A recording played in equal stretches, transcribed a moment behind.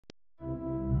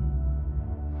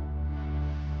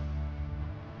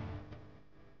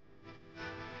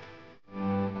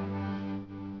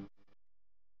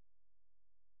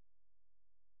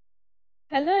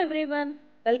everyone,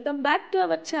 welcome back to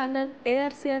our channel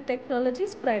ARCR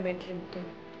Technologies Private Limited.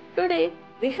 Today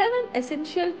we have an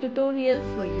essential tutorial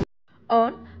for you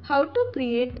on how to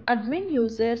create admin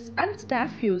users and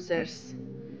staff users.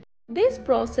 This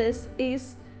process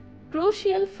is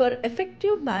crucial for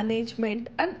effective management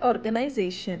and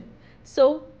organization.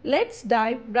 So let's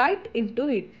dive right into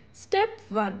it. Step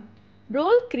 1.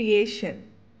 Role creation.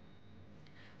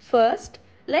 First,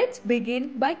 let's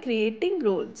begin by creating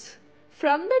roles.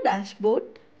 From the dashboard,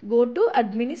 go to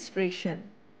Administration.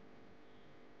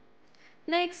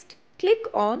 Next, click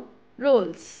on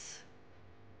Roles.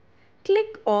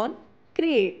 Click on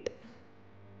Create.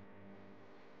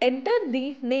 Enter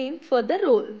the name for the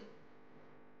role.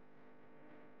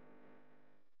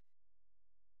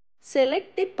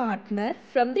 Select the partner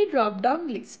from the drop-down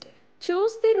list.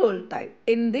 Choose the role type.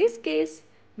 In this case,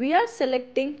 we are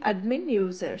selecting admin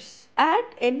users. Add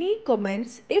any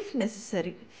comments if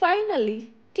necessary. Finally,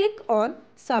 click on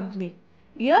Submit.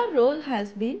 Your role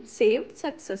has been saved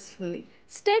successfully.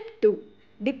 Step 2.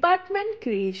 Department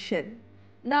creation.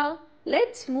 Now,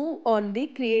 let's move on the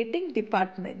creating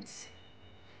departments.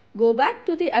 Go back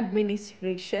to the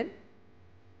administration.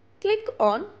 Click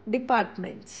on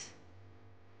Departments.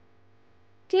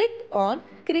 Click on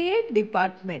Create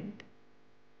Department.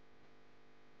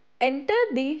 Enter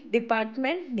the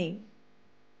department name.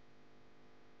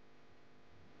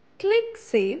 Click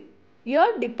Save.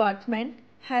 Your department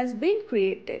has been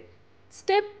created.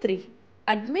 Step 3.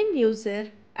 Admin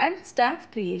user and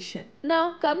staff creation.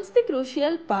 Now comes the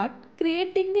crucial part,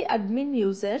 creating the admin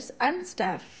users and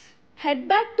staff. Head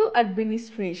back to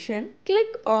Administration.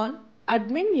 Click on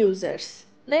Admin Users.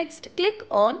 Next, click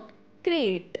on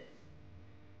Create.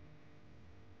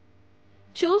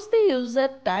 Choose the user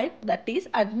type, that is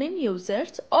admin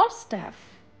users or staff.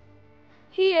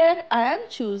 Here I am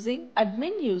choosing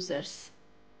admin users.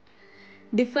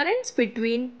 Difference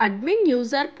between admin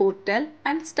user portal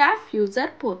and staff user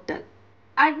portal.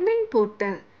 Admin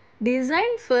portal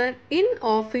designed for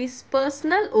in-office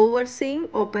personal overseeing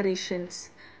operations.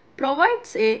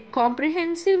 Provides a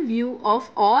comprehensive view of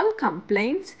all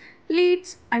complaints,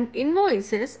 leads and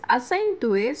invoices assigned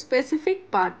to a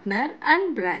specific partner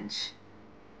and branch.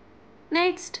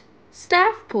 Next,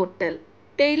 Staff Portal,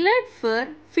 tailored for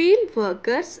field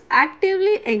workers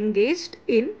actively engaged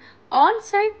in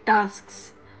on-site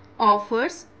tasks,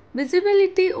 offers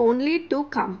visibility only to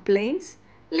complaints,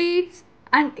 leads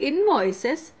and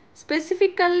invoices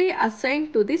specifically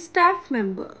assigned to the staff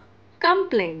member.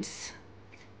 Complaints.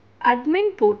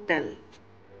 Admin Portal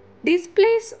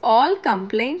displays all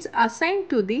complaints assigned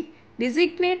to the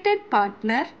designated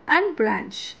partner and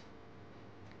branch.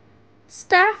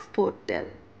 Staff Portal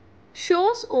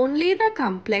shows only the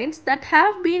complaints that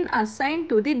have been assigned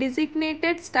to the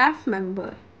designated staff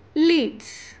member.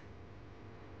 Leads.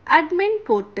 Admin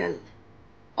Portal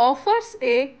offers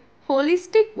a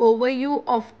holistic overview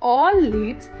of all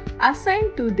leads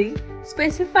assigned to the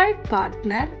specified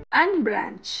partner and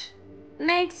branch.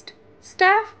 Next,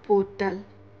 Staff Portal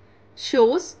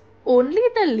shows only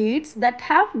the leads that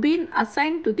have been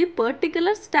assigned to the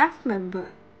particular staff member.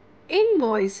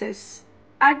 Invoices.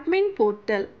 Admin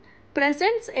Portal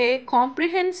presents a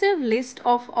comprehensive list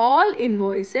of all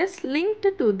invoices linked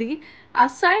to the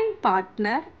assigned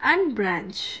partner and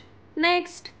branch.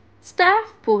 Next,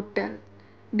 Staff Portal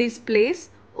displays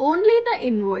only the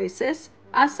invoices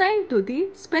assigned to the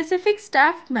specific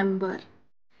staff member.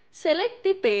 Select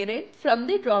the parent from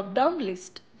the drop-down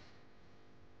list.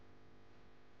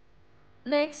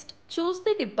 Next, choose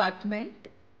the department.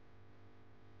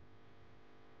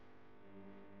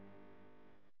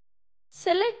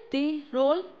 Select the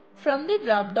role from the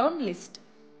drop-down list.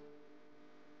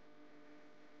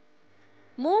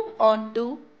 Move on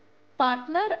to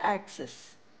Partner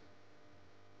Access.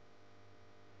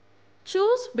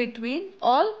 Choose between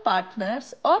all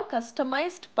partners or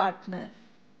customized partner.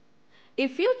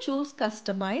 If you choose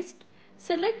customized,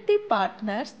 select the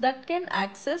partners that can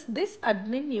access this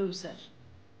admin user.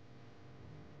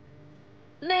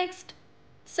 Next,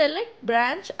 select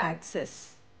Branch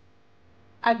Access.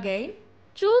 Again,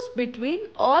 choose between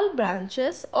all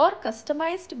branches or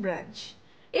customized branch.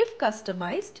 If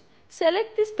customized,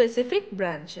 select the specific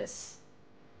branches.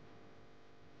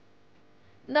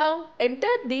 Now enter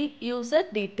the user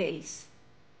details.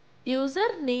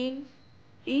 User name,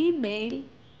 email,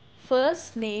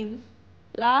 first name,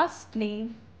 last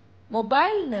name,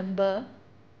 mobile number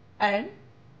and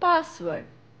password.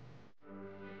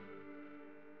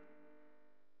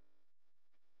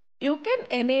 You can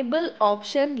enable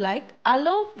option like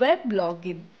allow web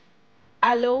login,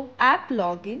 allow app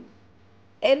login,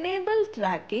 enable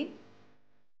tracking,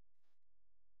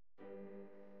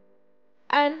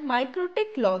 and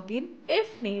MikroTik login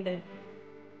if needed.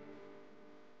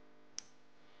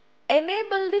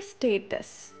 Enable the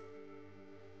status.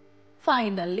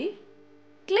 Finally,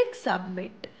 click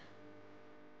Submit.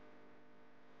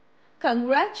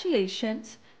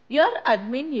 Congratulations, your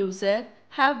admin user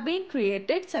have been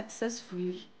created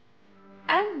successfully.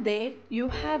 And there you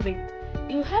have it.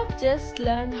 You have just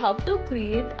learned how to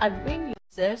create admin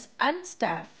users and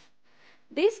staff.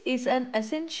 This is an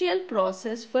essential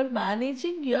process for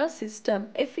managing your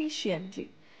system efficiently.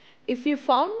 If you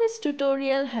found this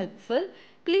tutorial helpful,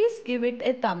 please give it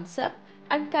a thumbs up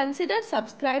and consider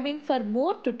subscribing for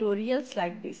more tutorials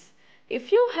like this.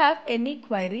 If you have any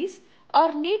queries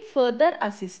or need further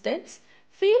assistance,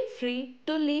 feel free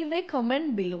to leave a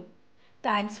comment below.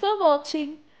 Thanks for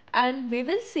watching and we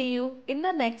will see you in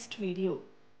the next video.